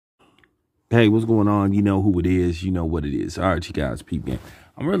Hey, what's going on? You know who it is. You know what it is. All right, you guys, peep game.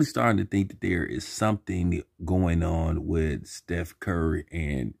 I'm really starting to think that there is something going on with Steph Kerr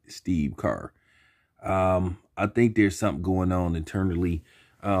and Steve Kerr. I think there's something going on internally.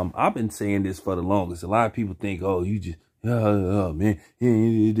 I've been saying this for the longest. A lot of people think, oh, you just, oh man,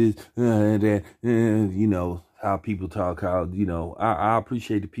 it is, that, you know, how people talk, how, you know, I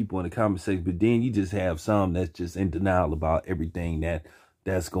appreciate the people in the comment section, but then you just have some that's just in denial about everything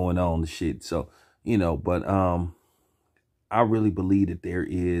that's going on and shit. So, you know, but, I really believe that there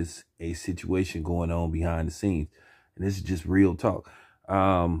is a situation going on behind the scenes, and this is just real talk.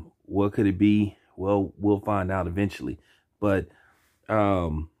 What could it be? Well, we'll find out eventually, but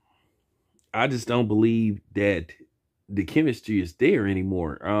I just don't believe that the chemistry is there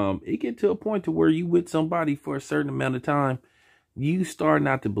anymore. It get to a point to where you with somebody for a certain amount of time, you start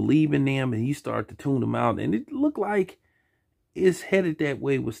not to believe in them, and you start to tune them out, and it look like it's headed that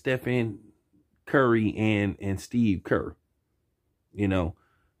way with Stephen Curry and Steve Kerr. You know,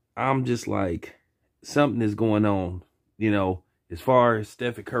 I'm just like, something is going on, you know, as far as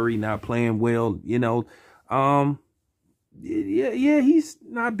Stephen Curry not playing well, you know. Yeah, he's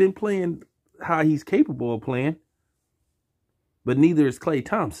not been playing how he's capable of playing, but neither is Klay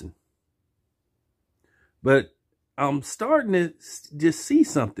Thompson. But I'm starting to just see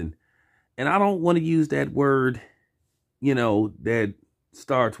something, and I don't want to use that word, you know, that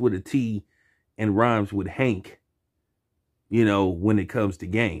starts with a T and rhymes with Hank, you know, when it comes to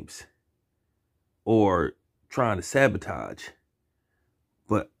games or trying to sabotage.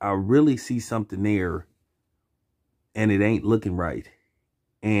 But I really see something there, and it ain't looking right,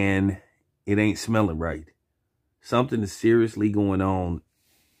 and it ain't smelling right. Something is seriously going on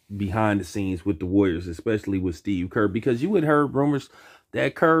behind the scenes with the Warriors, especially with Steve Kerr, because you had heard rumors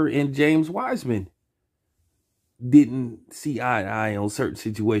that Kerr and James Wiseman didn't see eye to eye on certain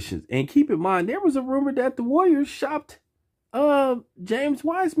situations. And keep in mind, there was a rumor that the Warriors shopped James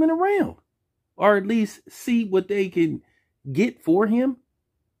Wiseman around, or at least see what they can get for him.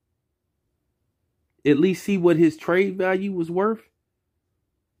 At least see what his trade value was worth.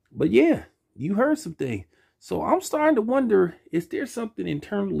 But yeah, you heard some things. So I'm starting to wonder, is there something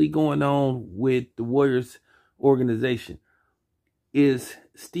internally going on with the Warriors organization? Is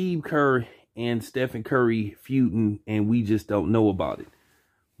Steve Kerr and Stephen Curry feuding and we just don't know about it?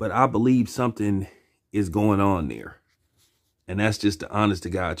 But I believe something is going on there. And that's just the honest to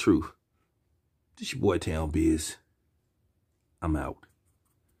God truth. This your boy Town Biz. I'm out.